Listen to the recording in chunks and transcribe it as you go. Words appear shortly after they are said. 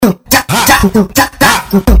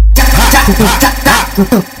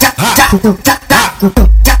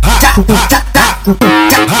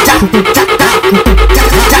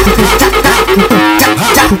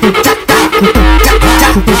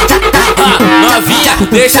Novinha,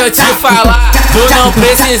 deixa eu te falar, tu não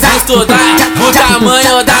precisa estudar. O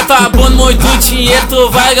tamanho da tua bunda, muito dinheiro tu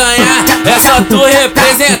vai ganhar. É só tu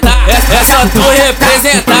representar, é só tu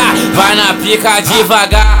representar. Vai na pica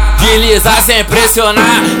devagar, deslizar sem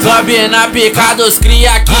pressionar. Sobe na pica dos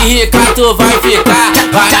cria, que rica tu vai ficar.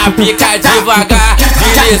 Vai na pica devagar,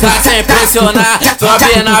 deslizar sem pressionar.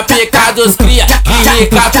 Sobe na pica dos cria, que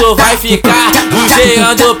rica tu vai ficar. O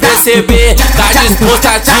Geando perceber, tá disposto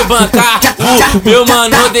a te bancar. O meu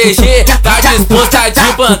mano DG tá disposto a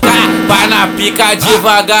te bancar. Vai na pica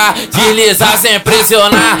devagar, deslizar sem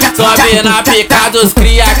pressionar. Sobe na pica dos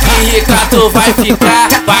cria, que rica tu vai ficar.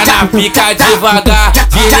 Vai na pica devagar,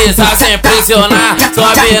 deslizar sem pressionar.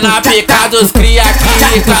 Sobe na pica dos cria, que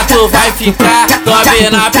rica tu vai ficar. Sobe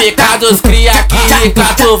na pica dos cria, que rica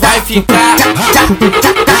tu vai ficar.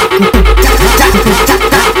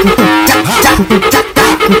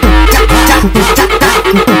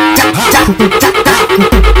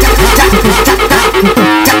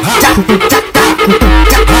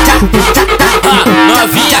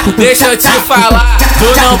 Novinha, deixa eu te falar,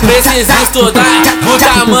 tu não precisa estudar. O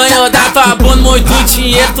tamanho da tua bunda, muito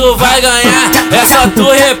dinheiro tu vai ganhar. É só tu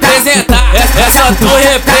representar, é só tu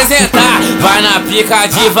representar. Vai na pica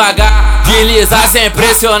devagar, deslizar sem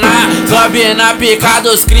pressionar. Sobe na pica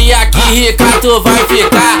dos cria, que rica tu vai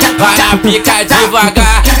ficar. Vai na pica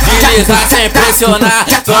devagar, deslizar sem pressionar.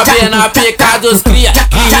 Sobe na pica dos cria,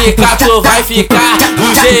 que rica tu vai ficar.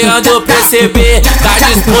 O Geando perceber, tá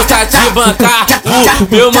disposto a te bancar. O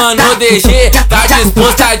meu mano DG tá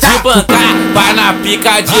disposto a te bancar. Vai na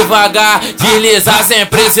pica devagar, deslizar sem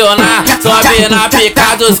pressionar. Sobe na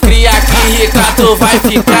pica dos cria, que rica tu vai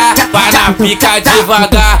ficar. Vai na pica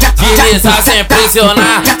devagar, deslizar sem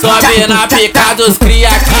pressionar. Sobe na pica dos cria,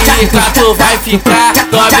 que rica tu vai ficar.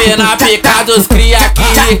 Sobe na pica dos cria,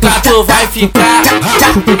 que rica tu vai ficar.